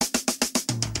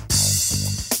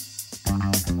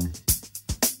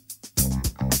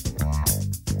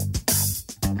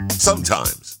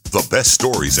Sometimes the best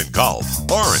stories in golf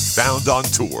aren't found on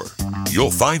tour. You'll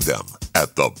find them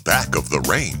at the back of the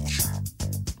range.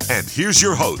 And here's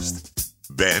your host,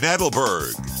 Ben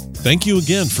Adelberg. Thank you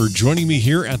again for joining me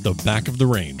here at the back of the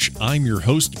range. I'm your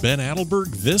host, Ben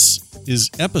Adelberg. This is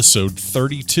episode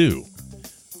 32.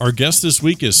 Our guest this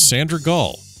week is Sandra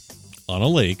Gall on a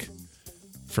lake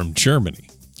from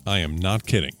Germany. I am not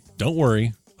kidding. Don't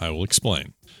worry, I will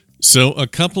explain. So a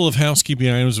couple of housekeeping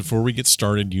items before we get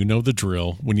started. You know the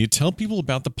drill. When you tell people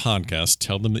about the podcast,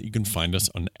 tell them that you can find us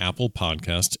on Apple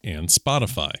Podcasts and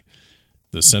Spotify,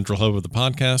 the central hub of the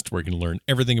podcast where you can learn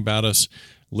everything about us,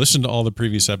 listen to all the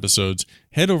previous episodes.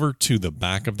 Head over to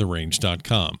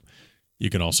thebackoftherange.com.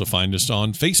 You can also find us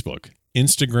on Facebook,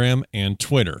 Instagram, and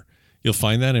Twitter. You'll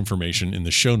find that information in the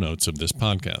show notes of this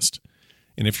podcast.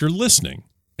 And if you're listening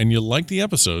and you like the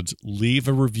episodes, leave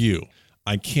a review.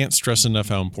 I can't stress enough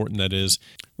how important that is.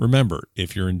 Remember,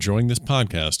 if you're enjoying this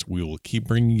podcast, we will keep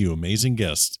bringing you amazing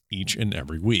guests each and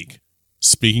every week.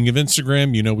 Speaking of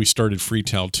Instagram, you know we started Free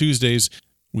Towel Tuesdays.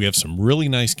 We have some really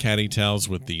nice caddy towels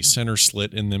with the center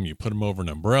slit in them. You put them over an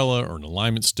umbrella or an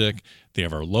alignment stick. They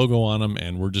have our logo on them,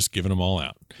 and we're just giving them all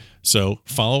out. So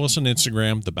follow us on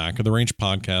Instagram, the Back of the Range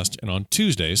Podcast, and on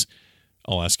Tuesdays,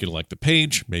 I'll ask you to like the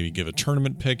page, maybe give a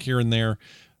tournament pick here and there,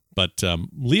 but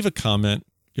leave a comment.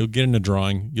 You'll get in a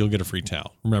drawing. You'll get a free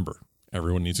towel. Remember,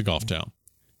 everyone needs a golf towel.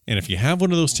 And if you have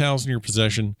one of those towels in your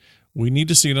possession, we need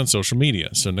to see it on social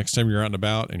media. So next time you're out and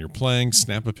about and you're playing,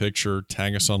 snap a picture,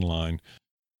 tag us online.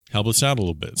 Help us out a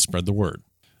little bit. Spread the word.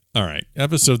 All right,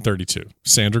 episode 32.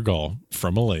 Sandra Gall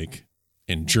from a lake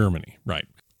in Germany. Right.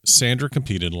 Sandra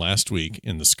competed last week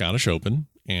in the Scottish Open,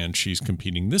 and she's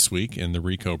competing this week in the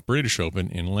Ricoh British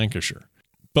Open in Lancashire.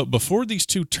 But before these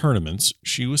two tournaments,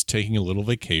 she was taking a little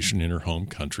vacation in her home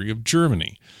country of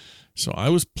Germany. So I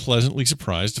was pleasantly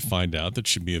surprised to find out that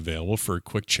she'd be available for a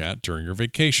quick chat during her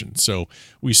vacation. So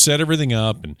we set everything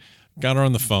up and got her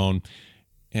on the phone,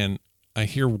 and I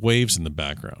hear waves in the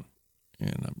background.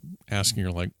 And I'm asking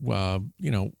her, like, well,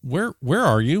 where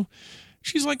are you?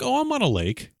 She's like, oh, I'm on a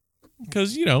lake.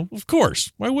 Because, of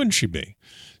course, why wouldn't she be?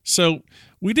 So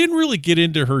we didn't really get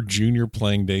into her junior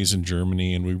playing days in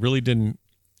Germany, and we really didn't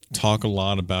talk a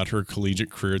lot about her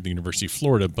collegiate career at the University of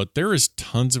Florida, but there is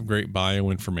tons of great bio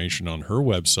information on her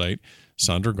website,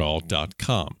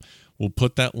 sandragall.com. We'll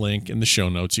put that link in the show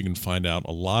notes. You can find out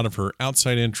a lot of her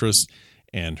outside interests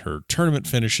and her tournament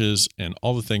finishes and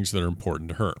all the things that are important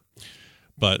to her.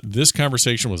 But this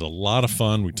conversation was a lot of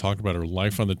fun. We talked about her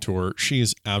life on the tour. She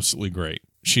is absolutely great.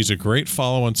 She's a great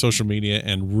follow on social media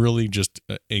and really just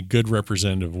a good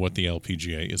representative of what the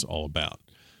LPGA is all about.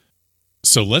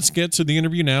 So let's get to the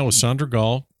interview now with Sandra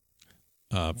Gall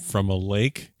from a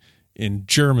lake in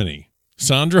Germany.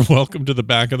 Sandra, welcome to the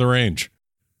Back of the Range.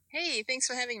 Hey, thanks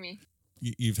for having me.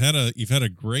 You've had a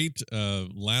great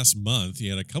last month.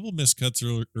 You had a couple missed cuts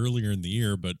earlier in the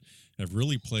year, but have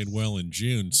really played well in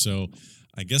June. So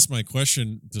I guess my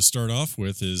question to start off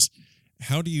with is,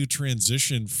 how do you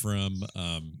transition from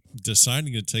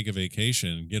deciding to take a vacation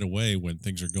and get away when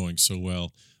things are going so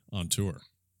well on tour?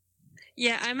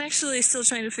 Yeah, I'm actually still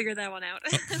trying to figure that one out.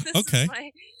 Okay.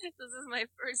 This is my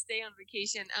first day on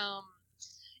vacation.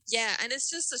 Yeah, and it's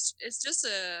just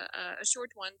a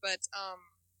short one, but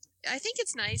I think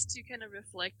it's nice to kind of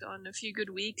reflect on a few good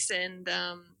weeks and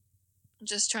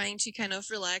just trying to kind of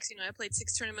relax. I played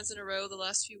 6 tournaments in a row the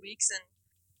last few weeks, and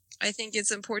I think it's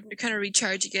important to kind of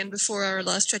recharge again before our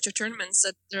last stretch of tournaments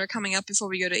that are coming up before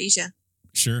we go to Asia.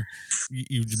 Sure.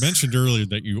 You mentioned earlier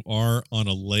that you are on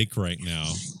a lake right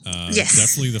now. Yes.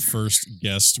 Definitely the first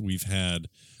guest we've had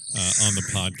on the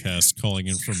podcast calling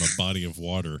in from a body of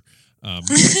water.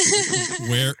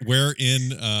 Where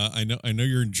in? I know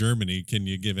you're in Germany. Can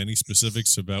you give any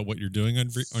specifics about what you're doing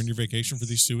on your vacation for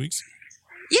these 2 weeks?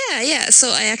 Yeah. So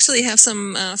I actually have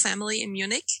some family in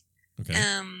Munich. Okay.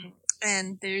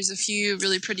 And there's a few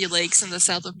really pretty lakes in the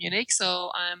south of Munich.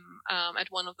 So I'm at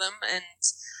one of them, and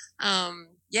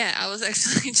I was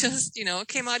actually just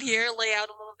came out here, lay out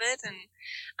a little bit,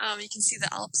 and you can see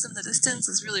the Alps in the distance.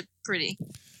 It's really pretty.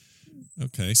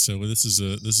 Okay, so this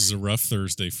is a rough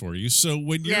Thursday for you. So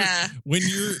when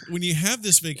you have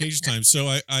this vacation time,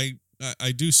 so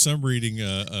I do some reading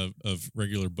of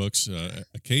regular books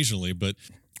occasionally, but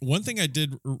one thing I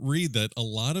did read that a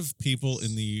lot of people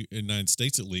in the United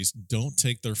States, at least, don't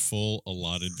take their full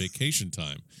allotted vacation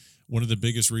time. One of the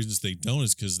biggest reasons they don't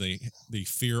is because they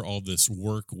fear all this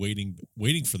work waiting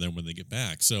for them when they get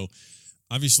back. So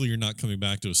obviously you're not coming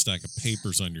back to a stack of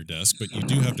papers on your desk, but you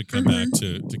do have to come back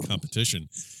to competition.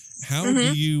 How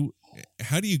do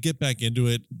you get back into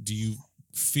it? Do you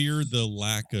fear the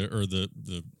lack or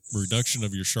the reduction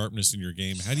of your sharpness in your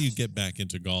game? How do you get back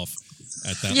into golf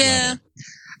at that level?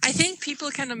 I think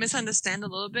people kind of misunderstand a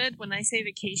little bit. When I say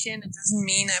vacation, it doesn't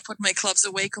mean I put my clubs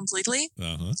away completely.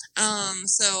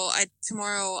 So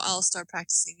tomorrow I'll start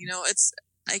practicing. It's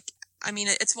like,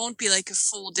 it won't be like a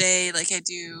full day like I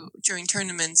do during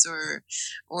tournaments or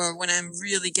when I'm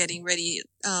really getting ready.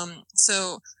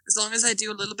 So as long as I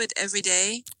do a little bit every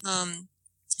day,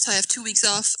 so I have 2 weeks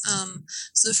off.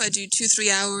 So if I do 2-3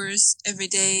 hours every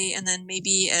day, and then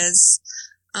maybe as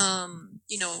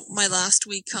my last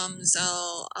week comes,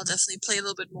 I'll definitely play a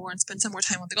little bit more and spend some more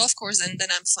time on the golf course, and then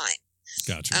I'm fine.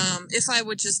 Gotcha. If I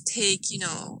would just take,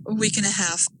 a week and a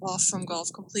half off from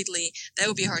golf completely, that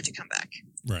would be hard to come back.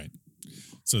 Right.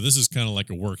 So this is kind of like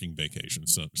a working vacation,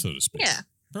 so to speak. Yeah.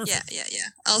 Perfect. Yeah.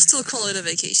 I'll still call it a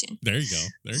vacation. There you go.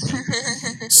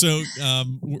 So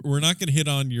we're not going to hit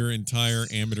on your entire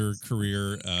amateur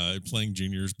career playing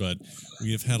juniors, but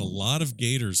we have had a lot of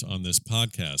Gators on this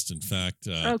podcast. In fact,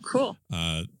 oh, cool.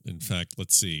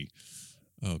 Let's see.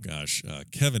 Oh gosh,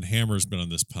 Kevin Hammer's been on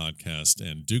this podcast,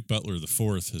 and Duke Butler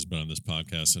IV has been on this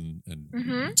podcast, and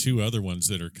two other ones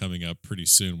that are coming up pretty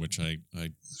soon, which I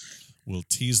will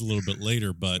tease a little bit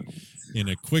later. But in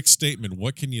a quick statement,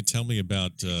 what can you tell me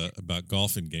about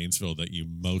golf in Gainesville that you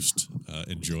most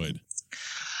enjoyed?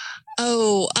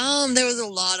 Oh, there was a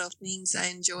lot of things I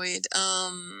enjoyed.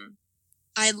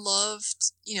 I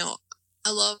loved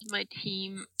my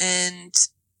team and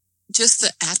just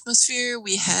the atmosphere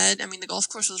we had. The golf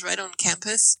course was right on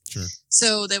campus. Sure.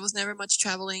 So there was never much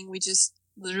traveling. We just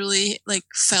literally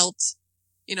felt,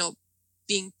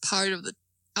 being part of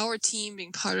our team,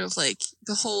 being part of the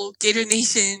whole Gator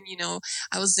Nation.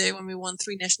 I was there when we won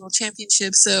 3 national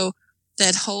championships. So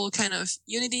that whole kind of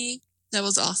unity, that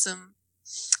was awesome.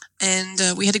 And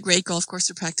we had a great golf course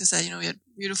to practice at. We had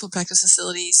beautiful practice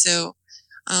facilities. So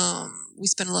we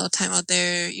spent a lot of time out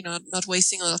there, not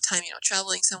wasting a lot of time,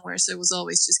 traveling somewhere. So it was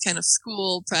always just kind of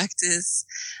school, practice,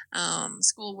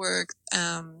 schoolwork,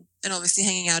 and obviously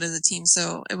hanging out as a team.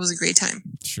 So it was a great time.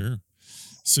 Sure.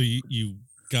 So you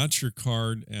got your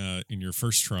card in your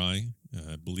first try.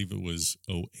 I believe it was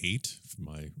 2008, if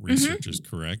my research is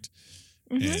correct.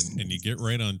 And you get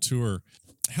right on tour.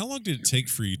 How long did it take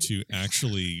for you to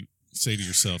actually say to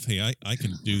yourself, hey, I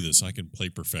can do this, I can play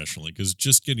professionally? Because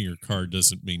just getting your card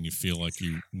doesn't mean you feel like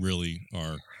you really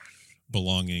are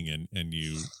belonging and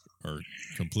you are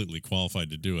completely qualified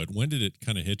to do it. When did it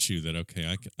kind of hit you that,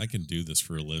 okay, I can do this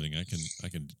for a living? I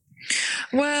can.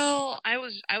 Well, I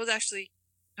was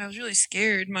really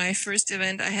scared. My first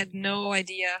event, I had no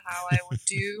idea how I would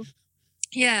do.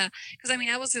 Yeah, because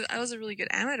I was a really good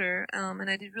amateur, and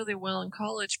I did really well in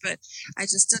college, but I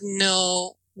just didn't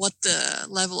know what the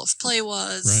level of play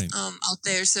was out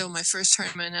there. So my first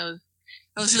tournament, I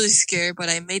was really scared, but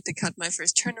I made the cut my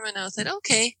first tournament. I was like,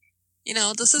 okay,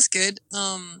 this is good.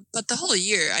 But the whole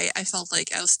year, I felt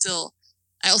like I also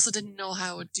didn't know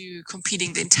how I would do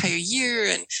competing the entire year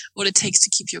and what it takes to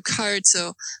keep your card.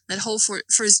 So that whole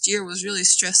first year was really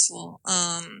stressful.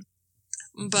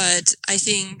 But I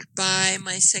think by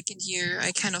my second year,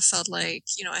 I kind of felt like,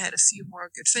 I had a few more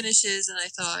good finishes, and I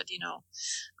thought,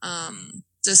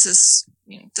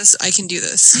 I can do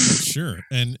this. Sure.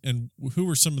 And who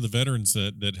were some of the veterans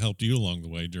that helped you along the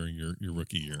way during your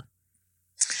rookie year?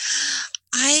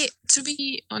 To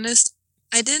be honest,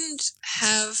 I didn't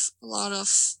have a lot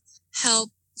of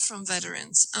help from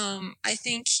veterans. I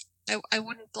think I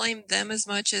wouldn't blame them as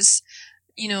much as,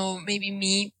 maybe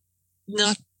me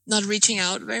not reaching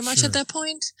out very much at that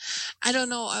point. I don't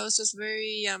know. I was just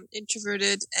very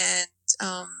introverted, and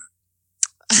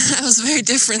I was very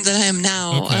different than I am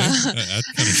now. Okay. That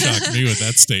kind of shocked me with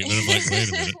that statement. I'm like, wait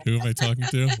a minute, who am I talking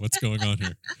to? What's going on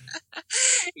here?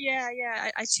 Yeah.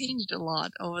 I changed a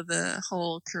lot over the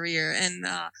whole career, and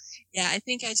I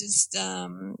think I just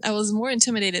I was more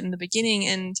intimidated in the beginning,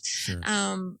 and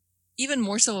even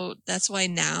more so. That's why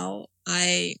now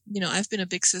I've been a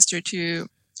big sister to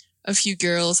a few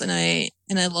girls, and I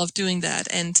love doing that,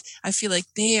 and I feel like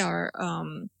they are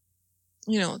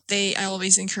I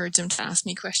always encourage them to ask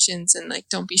me questions and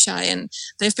don't be shy, and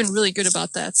they've been really good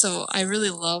about that. So I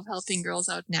really love helping girls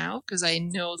out now because I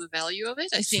know the value of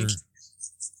it. I think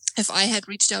if I had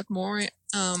reached out more,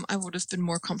 I would have been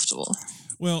more comfortable.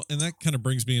 Well, and that kind of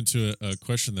brings me into a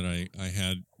question that I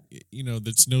had.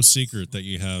 That's no secret that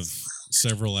you have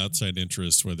several outside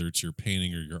interests, whether it's your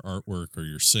painting or your artwork or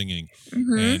your singing,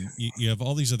 and you have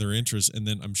all these other interests. And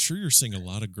then I'm sure you're seeing a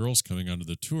lot of girls coming onto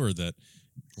the tour that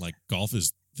golf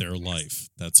is their life.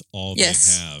 That's all they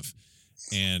have.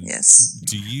 And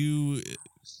do you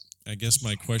I guess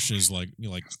my question is like,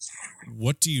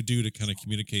 what do you do to kind of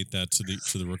communicate that to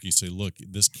the rookie? Say, look,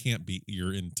 this can't be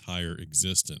your entire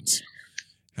existence.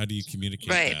 How do you communicate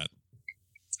Right. that?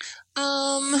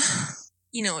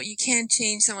 You can't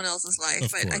change someone else's life,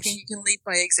 Of but I course. think you can lead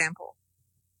by example.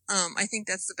 I think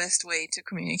that's the best way to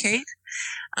communicate.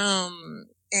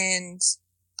 And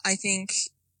I think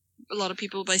a lot of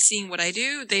people, by seeing what I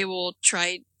do, they will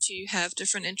try to have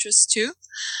different interests too.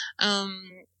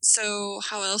 So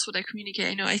how else would I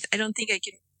communicate? I don't think I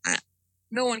can.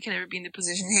 No one can ever be in the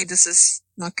position, hey, this is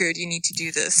not good, you need to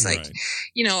do this. Right.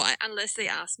 Unless they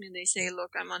ask me and they say,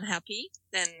 look, I'm unhappy,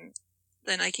 then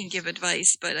I can give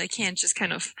advice, but I can't just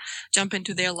kind of jump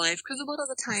into their life, because a lot of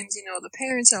the times, the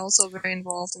parents are also very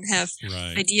involved and have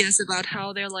Right. ideas about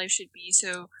how their life should be.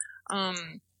 So,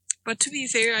 but to be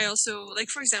fair, I also, like,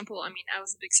 for example, I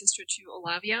was a big sister to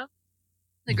Olavia,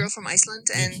 the girl from Iceland,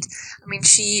 and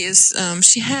she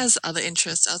has other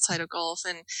interests outside of golf,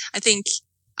 and I think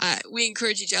we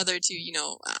encourage each other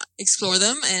to, explore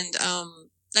them, and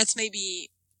that's maybe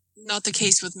not the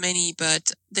case with many,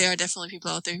 but there are definitely people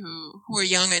out there who are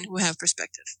young and who have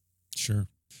perspective. Sure.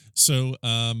 So,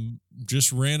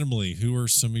 just randomly, who are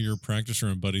some of your practice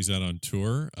round buddies out on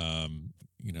tour? A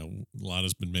lot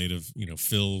has been made of,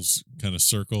 Phil's kind of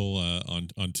circle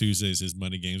on Tuesdays, his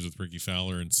money games with Ricky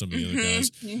Fowler and some of the other guys.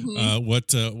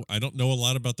 I don't know a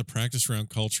lot about the practice round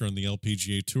culture on the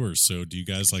LPGA tour. So do you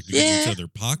guys like to get in each other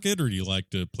pocket, or do you like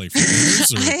to play for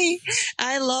winners?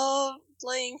 I love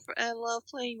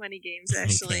playing money games,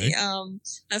 actually. Okay.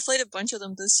 I've played a bunch of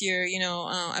them this year.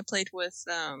 I played with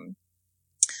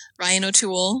Ryan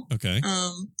O'Toole. Okay.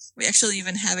 We actually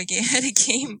even had a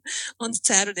game on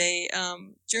Saturday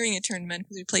during a tournament,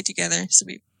 because we played together. So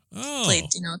we played,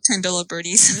 $10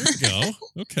 birdies. There you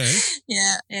go. Okay.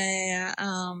 Yeah.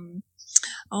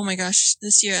 Oh my gosh,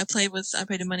 this year I played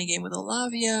a money game with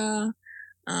Olavia,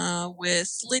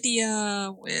 with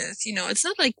Lydia, it's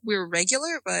not like we're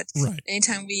regular, but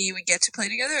anytime we get to play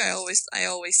together, I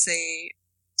always say,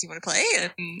 do you want to play?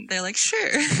 And they're like, sure.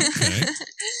 Okay.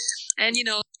 And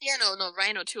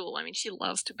Ryan O'Toole, she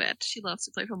loves to bet. She loves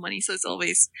to play for money, so it's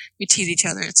always, we tease each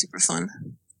other. It's super fun.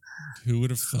 Who would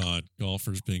have thought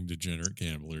golfers being degenerate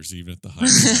gamblers, even at the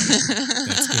highest level?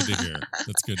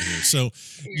 That's good to hear. So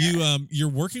you're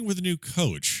working with a new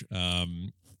coach.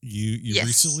 You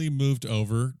recently moved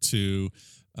over to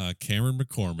Cameron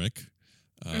McCormick,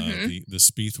 the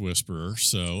Spieth Whisperer.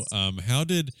 So how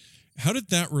did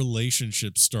that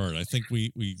relationship start? I think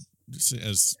we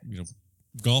as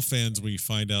golf fans, we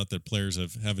find out that players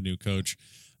have a new coach.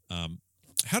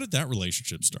 How did that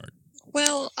relationship start?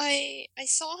 Well, I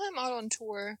saw him out on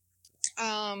tour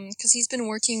because he's been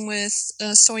working with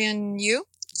Soyeon Yu.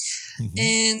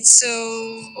 And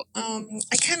so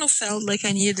I kind of felt like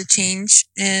I needed a change,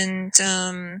 and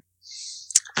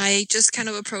I just kind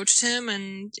of approached him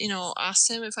and, asked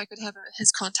him if I could have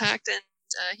his contact, and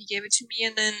he gave it to me.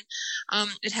 And then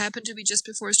it happened to be just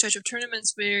before a stretch of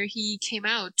tournaments where he came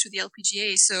out to the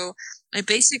LPGA. So I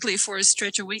basically, for a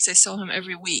stretch of weeks, I saw him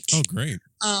every week. Oh, great.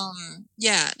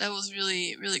 Yeah, that was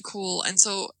really, really cool. And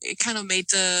so it kind of made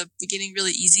the beginning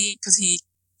really easy, because he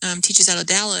teaches out of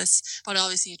Dallas, but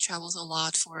obviously he travels a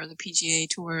lot for the PGA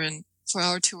tour and for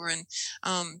our tour, and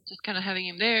just kind of having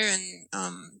him there and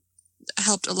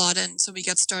helped a lot. And so we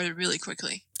got started really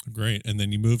quickly. Great. And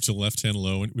then you moved to left-hand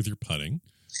low with your putting.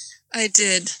 I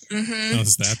did.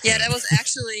 How's that? Yeah, that was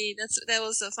actually that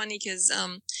was so funny, because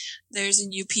there's a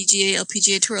new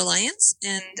LPGA Tour Alliance,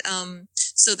 and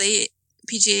so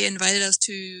PGA invited us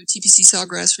to TPC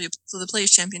Sawgrass for the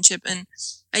Players Championship, and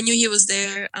I knew he was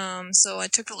there, so I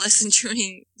took a lesson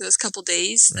during those couple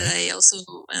days. That I also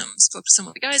spoke to some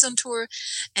of the guys on tour,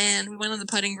 and we went on the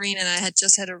putting green, and I had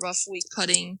just had a rough week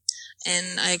putting,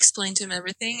 and I explained to him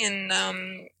everything, and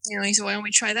he said, why don't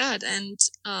we try that? And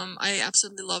I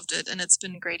absolutely loved it, and it's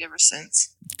been great ever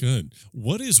since. Good.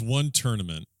 What is one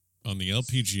tournament on the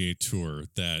LPGA Tour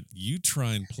that you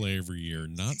try and play every year,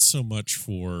 not so much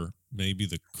for maybe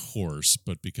the course,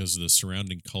 but because of the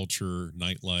surrounding culture,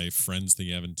 nightlife, friends that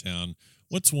you have in town?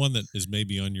 What's one that is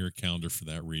maybe on your calendar for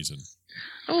that reason?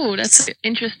 Oh, that's an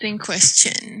interesting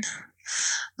question.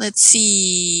 Let's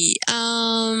see.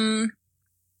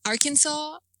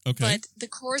 Arkansas. Okay. But the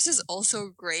course is also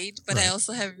great, but I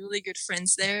also have really good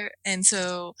friends there. And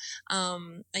so I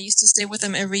used to stay with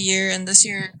them every year. And this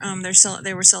year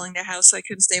they were selling their house, so I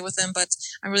couldn't stay with them. But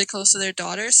I'm really close to their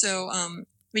daughter, so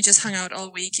we just hung out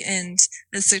all week. And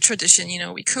it's a tradition,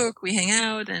 we cook, we hang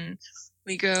out, and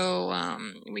we go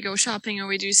shopping, or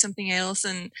we do something else.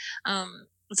 And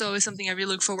it's always something I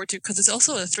really look forward to, because it's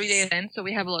also a 3-day event, so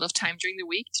we have a lot of time during the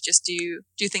week to just do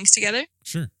things together.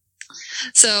 Sure.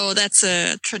 So that's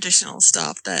a traditional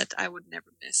stop that I would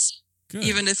never miss. Good.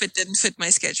 Even if it didn't fit my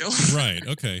schedule. Right.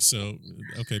 Okay. So,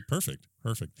 perfect.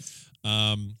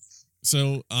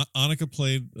 So Annika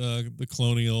played the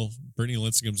Colonial. Brittany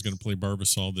Lincingham's going to play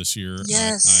Barbasol this year.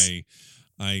 Yes.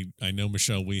 I know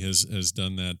Michelle Wee has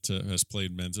done that, has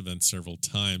played men's events several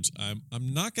times.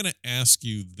 I'm not going to ask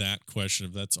you that question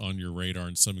if that's on your radar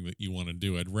and something that you want to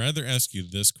do. I'd rather ask you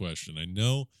this question. I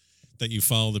know that you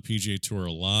follow the PGA Tour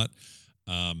a lot.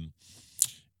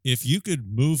 If you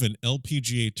could move an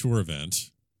LPGA Tour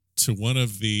event to one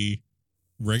of the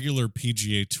regular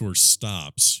PGA Tour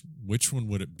stops, which one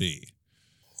would it be?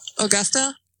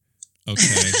 Augusta?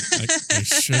 Okay, I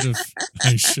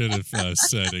should have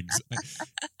said.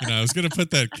 I was going to put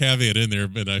that caveat in there,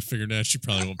 but I figured she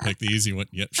probably won't pick the easy one.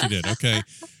 Yep, she did. Okay,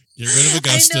 get rid of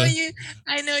Augusta.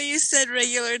 I know you said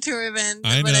regular tour event,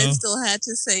 but I still had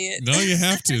to say it. No, you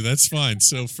have to. That's fine.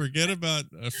 So forget about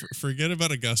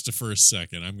Augusta for a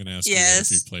second. I'm going to ask you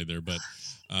if you played there, but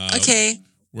okay.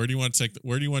 Where do you want to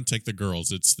take the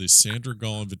girls? It's the Sandra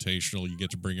Gall Invitational. You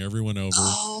get to bring everyone over.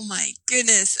 Oh my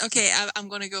goodness. Okay, I'm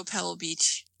going to go Pebble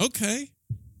Beach. Okay.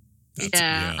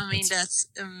 That's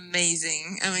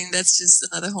amazing. That's just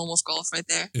another homeless golf right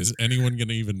there. Is anyone going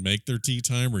to even make their tee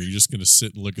time, or are you just going to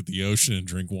sit and look at the ocean and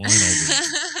drink wine all week?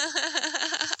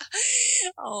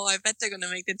 Oh, I bet they're going to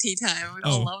make the tee time. We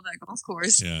all love that golf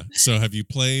course. Yeah. So have you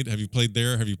played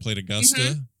there? Have you played Augusta?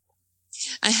 Mm-hmm.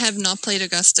 I have not played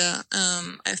Augusta.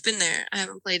 I've been there. I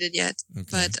haven't played it yet,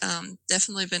 but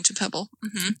definitely been to Pebble.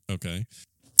 Mm-hmm. Okay.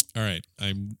 All right.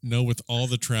 I know with all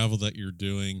the travel that you're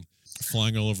doing,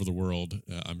 flying all over the world,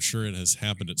 I'm sure it has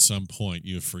happened at some point.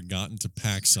 You have forgotten to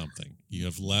pack something. You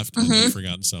have left and you've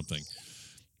forgotten something.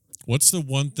 What's the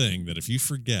one thing that if you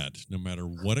forget, no matter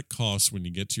what it costs when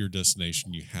you get to your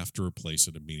destination, you have to replace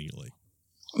it immediately?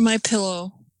 My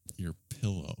pillow. Your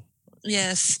pillow.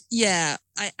 Yes. Yeah.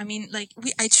 I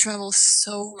travel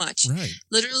so much. Right.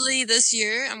 Literally this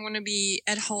year, I'm going to be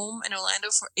at home in Orlando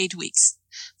for 8 weeks.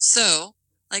 So,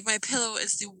 my pillow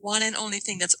is the one and only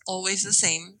thing that's always the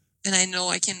same. And I know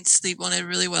I can sleep on it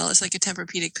really well. It's like a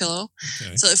Tempur-Pedic pillow.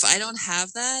 Okay. So if I don't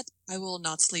have that, I will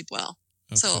not sleep well.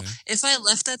 Okay. So if I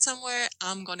left that somewhere,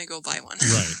 I'm going to go buy one.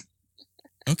 Right.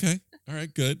 Okay. All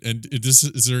right, good. And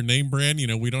is there a name brand?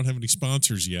 We don't have any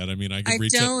sponsors yet. I could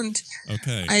reach out.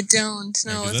 Okay. I don't.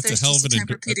 No, that's a hell of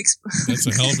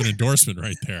an endorsement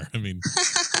right there.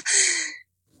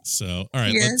 So, all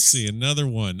right, Let's see another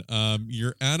one.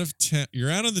 You're out of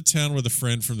the town with a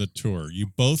friend from the tour. You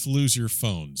both lose your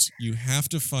phones. You have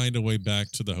to find a way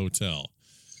back to the hotel.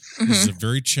 Mm-hmm. This is a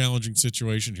very challenging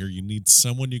situation here. You need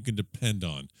someone you can depend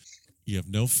on. You have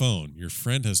no phone. Your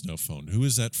friend has no phone. Who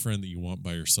is that friend that you want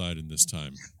by your side in this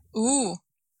time? Ooh,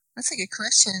 that's a good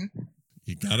question.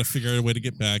 You got to figure out a way to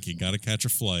get back. You got to catch a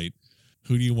flight.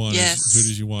 Who do you want? Yes. Who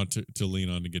did you want to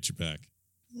lean on to get you back?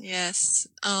 Yes.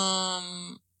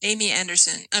 Amy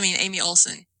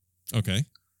Olsen. Okay.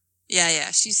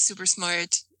 Yeah. She's super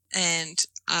smart, and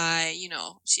I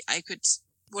could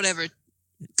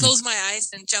close my eyes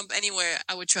and jump anywhere.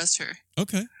 I would trust her.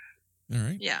 Okay. All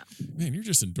right. Yeah. Man, you're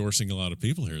just endorsing a lot of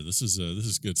people here. This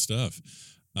is good stuff.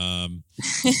 I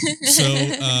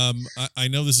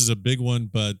know this is a big one,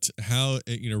 but how,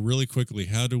 really quickly,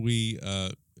 how do we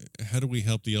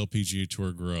help the LPGA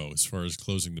Tour grow as far as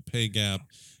closing the pay gap,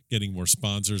 getting more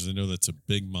sponsors? I know that's a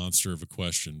big monster of a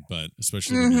question, but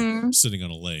especially when you're sitting on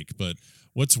a lake. But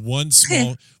what's one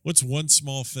small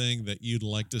thing that you'd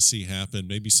like to see happen?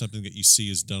 Maybe something that you see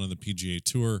is done on the PGA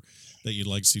Tour that you'd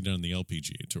like to see done on the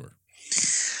LPGA Tour.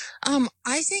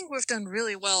 I think we've done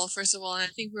really well, first of all, and I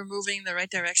think we're moving in the right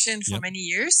direction for many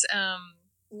years.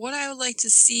 What I would like to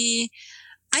see,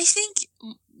 I think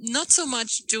not so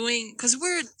much doing, because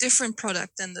we're a different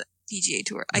product than the PGA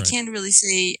Tour. Right. I can't really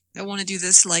say I want to do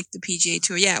this like the PGA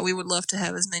Tour. Yeah, we would love to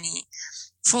have as many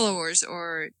followers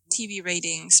or TV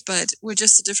ratings, but we're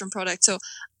just a different product. So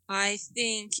I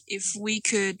think if we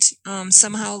could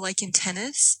somehow, like in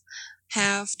tennis,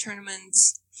 have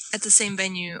tournaments at the same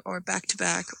venue or back to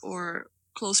back or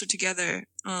closer together,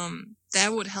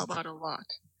 that would help out a lot.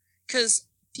 Because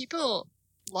people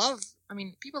love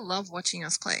watching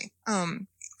us play. And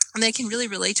they can really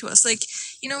relate to us.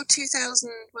 2000,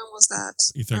 when was that?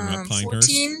 You talking about Pinehurst?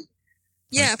 14?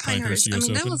 Yeah, Pinehurst.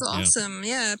 That was Open? awesome.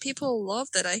 Yeah, people love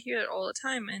that. I hear it all the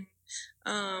time. And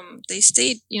they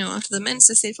stayed, after the men's,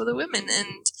 they stayed for the women.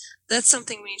 And that's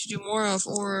something we need to do more of,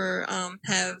 or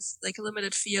have a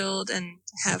limited field and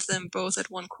have them both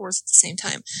at one course at the same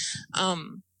time.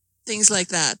 Things like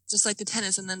that, just like the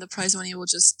tennis, and then the prize money will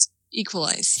just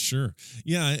equalize. Sure.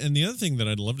 Yeah, and the other thing that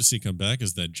I'd love to see come back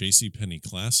is that JCPenney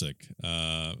Classic.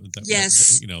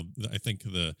 Yes. I think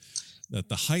the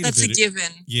height That's of it. a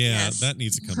given. Yeah, Yes. that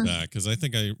needs to come back because I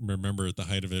think I remember at the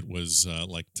height of it was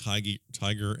like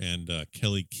Tiger and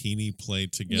Kelly Keeney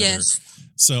played together. Yes,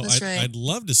 So that's right. I'd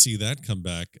love to see that come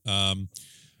back.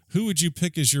 Who would you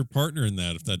pick as your partner in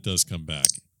that if that does come back?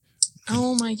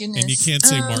 Oh my goodness! And you can't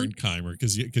say Martin Keimer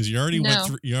because you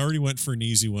already went for an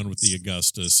easy one with the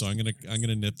Augusta. So I'm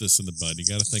gonna nip this in the bud. You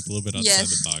got to think a little bit outside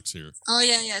the box here. Oh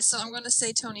yeah. So I'm gonna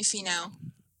say Tony Finau.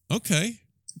 Okay.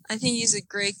 I think he's a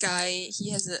great guy. He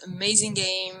has an amazing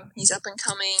game. He's up and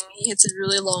coming. He hits it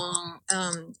really long,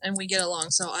 and we get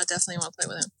along. So I definitely want to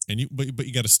play with him. And but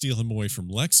you got to steal him away from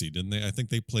Lexi, didn't they? I think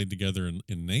they played together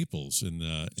in Naples.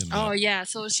 Oh yeah,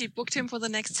 so she booked him for the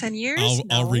next 10 years.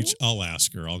 I'll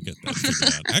ask her. I'll get that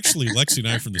figured out. Actually, Lexi and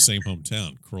I are from the same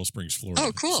hometown, Coral Springs, Florida.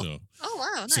 Oh, cool. So,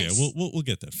 wow, nice. So yeah, we'll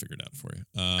get that figured out for you.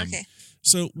 Okay.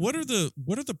 So what are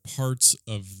the parts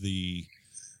of the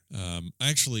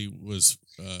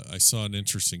I saw an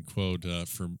interesting quote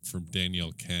from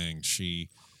Danielle Kang. She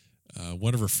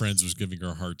one of her friends was giving her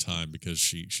a hard time because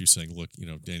she's saying, look,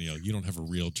 Danielle, you don't have a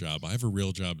real job. I have a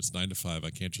real job. It's 9 to 5. I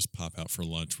can't just pop out for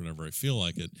lunch whenever I feel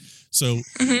like it. So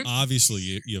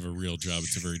obviously you have a real job.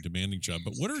 It's a very demanding job.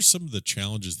 But what are some of the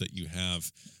challenges that you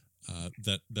have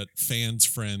that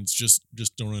friends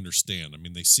just don't understand? I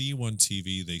mean, they see you on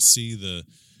TV, they see the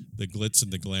glitz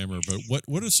and the glamour, but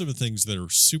what are some of the things that are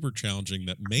super challenging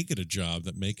that make it a job,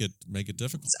 that make it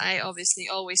difficult? I obviously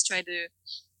always try to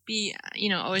be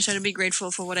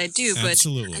grateful for what I do, but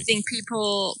Absolutely. I think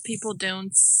people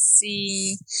don't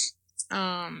see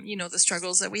the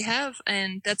struggles that we have,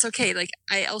 and that's okay. Like,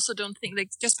 I also don't think, like,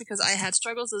 just because I had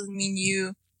struggles doesn't mean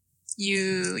you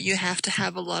have to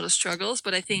have a lot of struggles.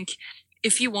 But I think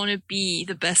if you want to be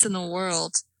the best in the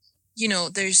world,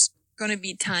 there's going to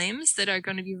be times that are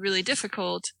going to be really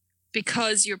difficult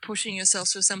because you're pushing yourself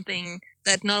through something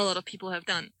that not a lot of people have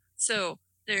done. So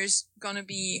there's going to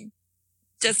be,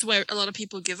 that's where a lot of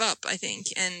people give up, I think,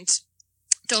 and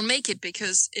don't make it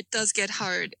because it does get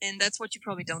hard. And that's what you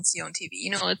probably don't see on TV.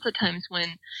 It's the times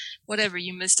when, whatever,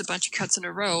 you missed a bunch of cuts in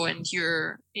a row and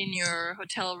you're in your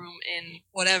hotel room in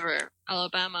whatever,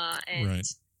 Alabama, and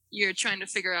you're trying to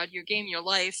figure out your game, your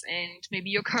life, and maybe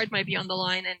your card might be on the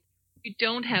line and you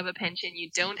don't have a pension, you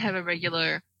don't have a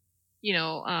regular,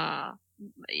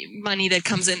 money that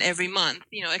comes in every month,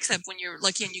 except when you're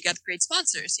lucky and you got great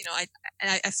sponsors.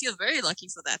 I feel very lucky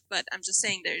for that, but I'm just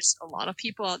saying there's a lot of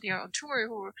people out there on tour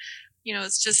who,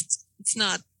 it's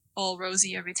not all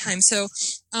rosy every time. So,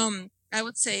 I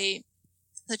would say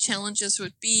the challenges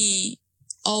would be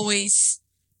always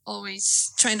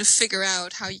trying to figure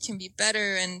out how you can be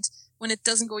better. And when it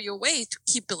doesn't go your way, to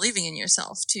keep believing in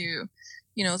yourself, to,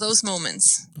 those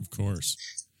moments. Of course.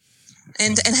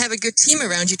 And have a good team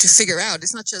around you to figure out.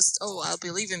 It's not just, I'll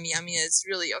believe in me. I mean, it's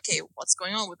really, okay, what's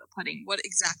going on with the putting? What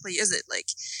exactly is it? Like,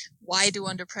 why do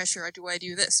under pressure or do I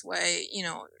do this? Why,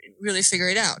 really figure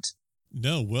it out.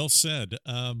 No, well said.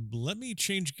 Let me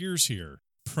change gears here.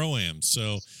 Pro-Am.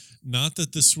 So not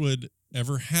that this would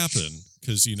ever happen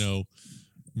because,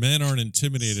 men aren't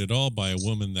intimidated at all by a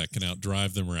woman that can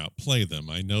outdrive them or outplay them.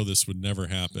 I know this would never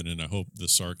happen, and I hope the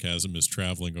sarcasm is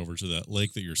traveling over to that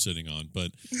lake that you're sitting on.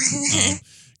 But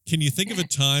can you think of a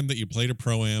time that you played a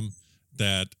Pro-Am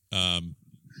that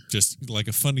just like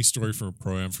a funny story from a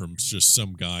Pro-Am from just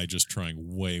some guy just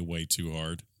trying way, way too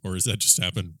hard? Or has that just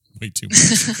happened way too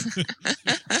much?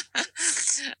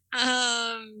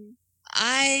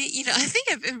 I think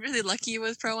I've been really lucky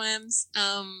with Pro-Ams.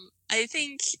 I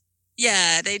think...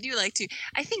 Yeah, they do like to.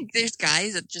 I think there's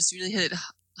guys that just really hit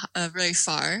it very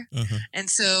far. And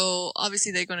so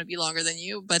obviously they're going to be longer than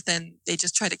you, but then they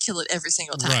just try to kill it every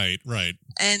single time. Right.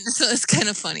 And so it's kind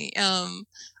of funny.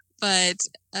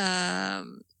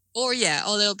 Or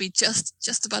they'll be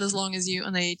just about as long as you,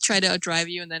 and they try to outdrive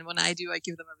you. And then when I do, I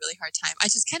give them a really hard time. I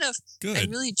just kind of, I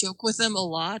really joke with them a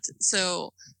lot.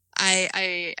 So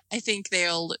I think they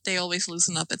always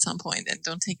loosen up at some point and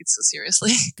don't take it so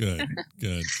seriously. Good.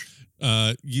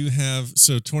 You have,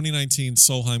 2019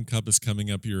 Solheim Cup is coming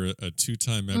up. You're a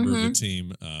two-time member of the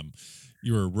team.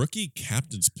 You're a rookie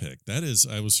captain's pick. That is,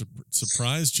 I was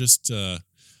surprised, just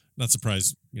not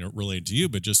surprised, related to you,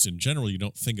 but just in general, you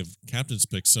don't think of captain's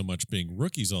picks so much being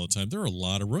rookies all the time. There are a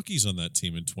lot of rookies on that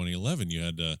team in 2011. You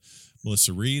had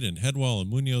Melissa Reed and Headwall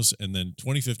and Munoz, and then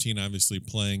 2015, obviously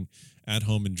playing at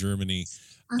home in Germany.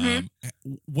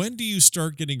 When do you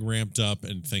start getting ramped up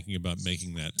and thinking about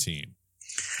making that team?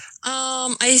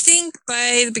 I think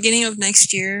by the beginning of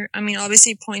next year. I mean,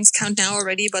 obviously points count now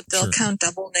already, but they'll count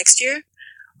double next year.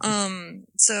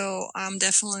 So I'm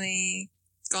definitely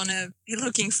gonna be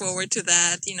looking forward to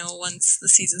that, once the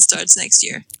season starts next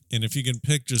year. And if you can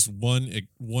pick just one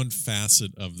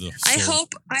facet of the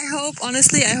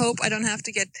honestly, I hope I don't have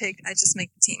to get picked. I just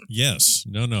make the team. Yes.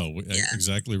 No, Yeah.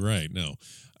 exactly right. No.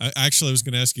 I was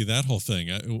going to ask you that whole thing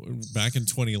back in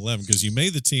 2011, because you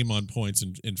made the team on points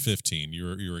in 15.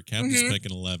 You were a captain's pick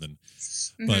in 11.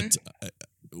 But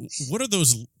what are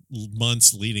those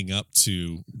months leading up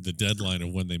to the deadline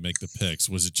of when they make the picks?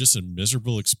 Was it just a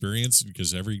miserable experience?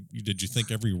 Because did you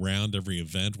think every round, every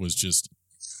event was just,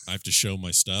 I have to show my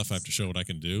stuff, I have to show what I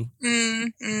can do?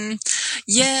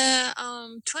 Yeah.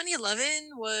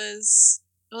 2011 was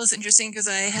interesting because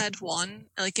I had won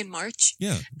like in March.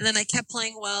 Yeah. And then I kept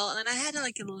playing well, and then I had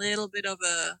like a little bit of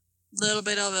a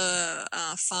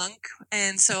funk,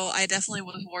 and so I definitely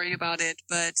wasn't worried about it.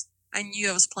 But I knew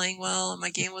I was playing well and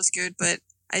my game was good, but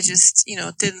I just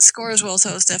didn't score as well, so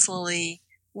I was definitely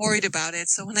worried about it.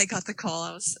 So when I got the call,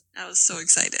 I was so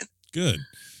excited. Good.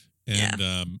 And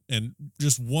Yeah. And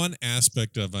just one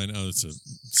aspect of, I know it's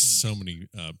so many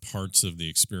parts of the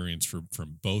experience from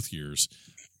both years.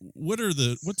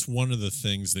 What's one of the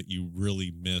things that you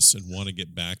really miss and want to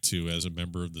get back to as a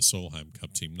member of the Solheim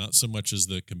Cup team? Not so much as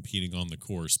the competing on the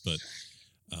course, but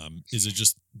is it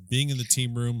just being in the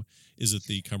team room? Is it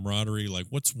the camaraderie? Like,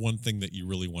 what's one thing that you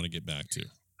really want to get back to?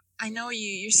 I know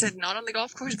you said not on the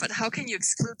golf course, but how can you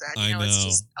exclude that? I know. It's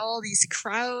just all these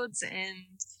crowds, and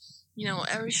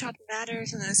every shot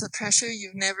matters, and there's a pressure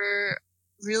you've never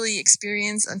really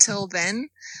experienced until then,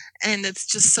 and it's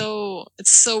just so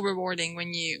rewarding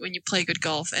when you play good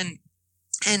golf, and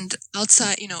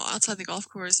outside the golf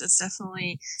course, it's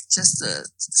definitely just the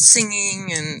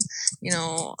singing and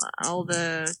all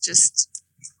the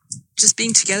just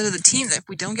being together, the team that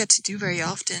we don't get to do very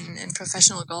often in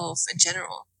professional golf in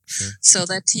general. Sure. So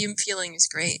that team feeling is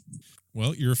great.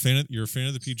 Well, you're a fan of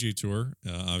the PGA Tour.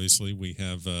 Obviously, we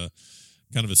have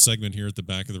kind of a segment here at the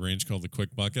back of the range called the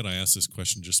Quick Bucket. I ask this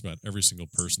question just about every single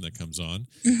person that comes on.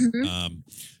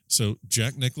 So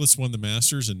Jack Nicklaus won the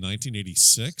Masters in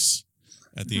 1986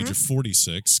 at the age of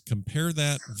 46. Compare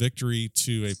that victory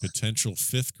to a potential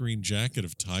fifth green jacket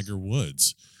of Tiger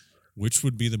Woods. Which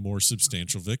would be the more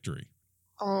substantial victory?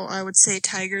 Oh, I would say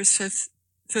Tiger's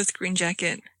fifth green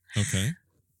jacket. Okay.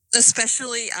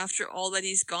 Especially after all that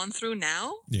he's gone through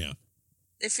now. Yeah.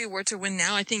 If he were to win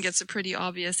now, I think it's a pretty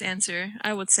obvious answer,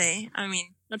 I would say. I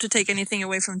mean, not to take anything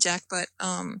away from Jack, but,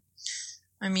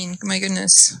 I mean, my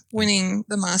goodness, winning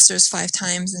the Masters 5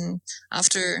 times, and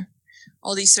after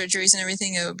all these surgeries and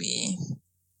everything, it would be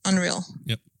unreal.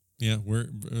 Yep. Yeah. We're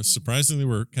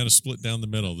kind of split down the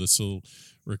middle.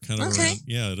 We're kind of around.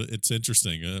 Yeah, it's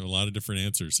interesting. A lot of different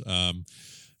answers.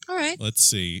 All right. Let's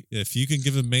see. If you can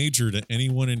give a major to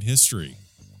anyone in history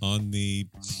on the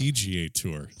PGA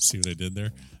Tour, see what I did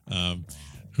there?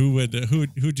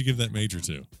 Who'd you give that major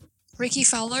to? Ricky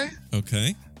Fowler.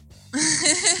 Okay.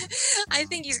 I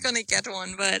think he's going to get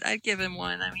one, but I'd give him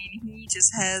one. I mean, he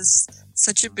just has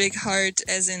such a big heart,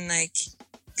 as in like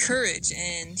courage,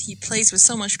 and he plays with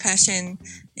so much passion,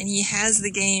 and he has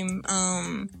the game.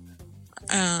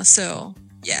 So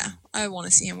yeah, I want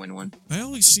to see him win one. I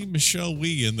always see Michelle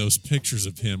Wee in those pictures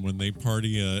of him when they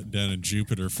party down in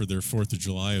Jupiter for their 4th of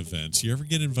July events. You ever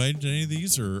get invited to any of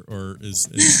these, or is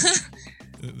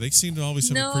they seem to always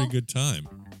have a pretty good time?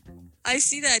 I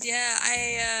see that.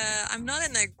 Yeah, I'm not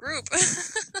in that group.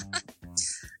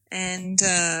 And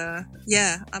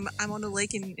yeah, I'm on a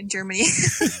lake in Germany.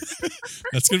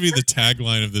 That's going to be the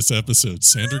tagline of this episode.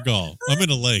 Sandra Gall, I'm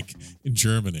in a lake in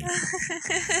Germany.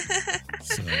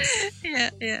 So.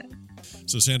 Yeah.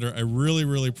 So, Sandra, I really,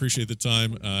 really appreciate the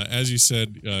time. As you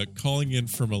said, calling in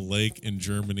from a lake in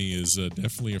Germany is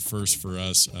definitely a first for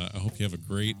us. I hope you have a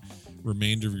great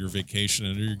remainder of your vacation.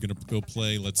 I know you're going to go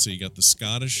play. Let's see, you got the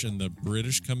Scottish and the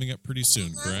British coming up pretty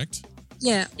soon, correct?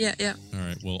 Yeah. All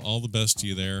right. Well, all the best to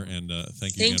you there, and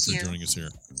thank you again for joining us here.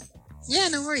 Yeah,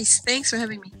 no worries. Thanks for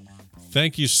having me.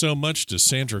 Thank you so much to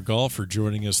Sandra Gall for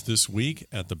joining us this week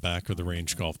at the Back of the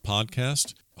Range Golf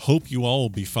Podcast. Hope you all will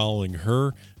be following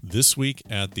her this week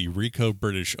at the Rico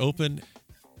British Open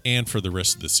and for the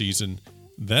rest of the season.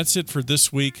 That's it for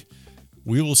this week.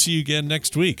 We will see you again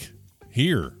next week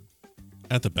here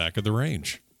at the Back of the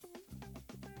Range.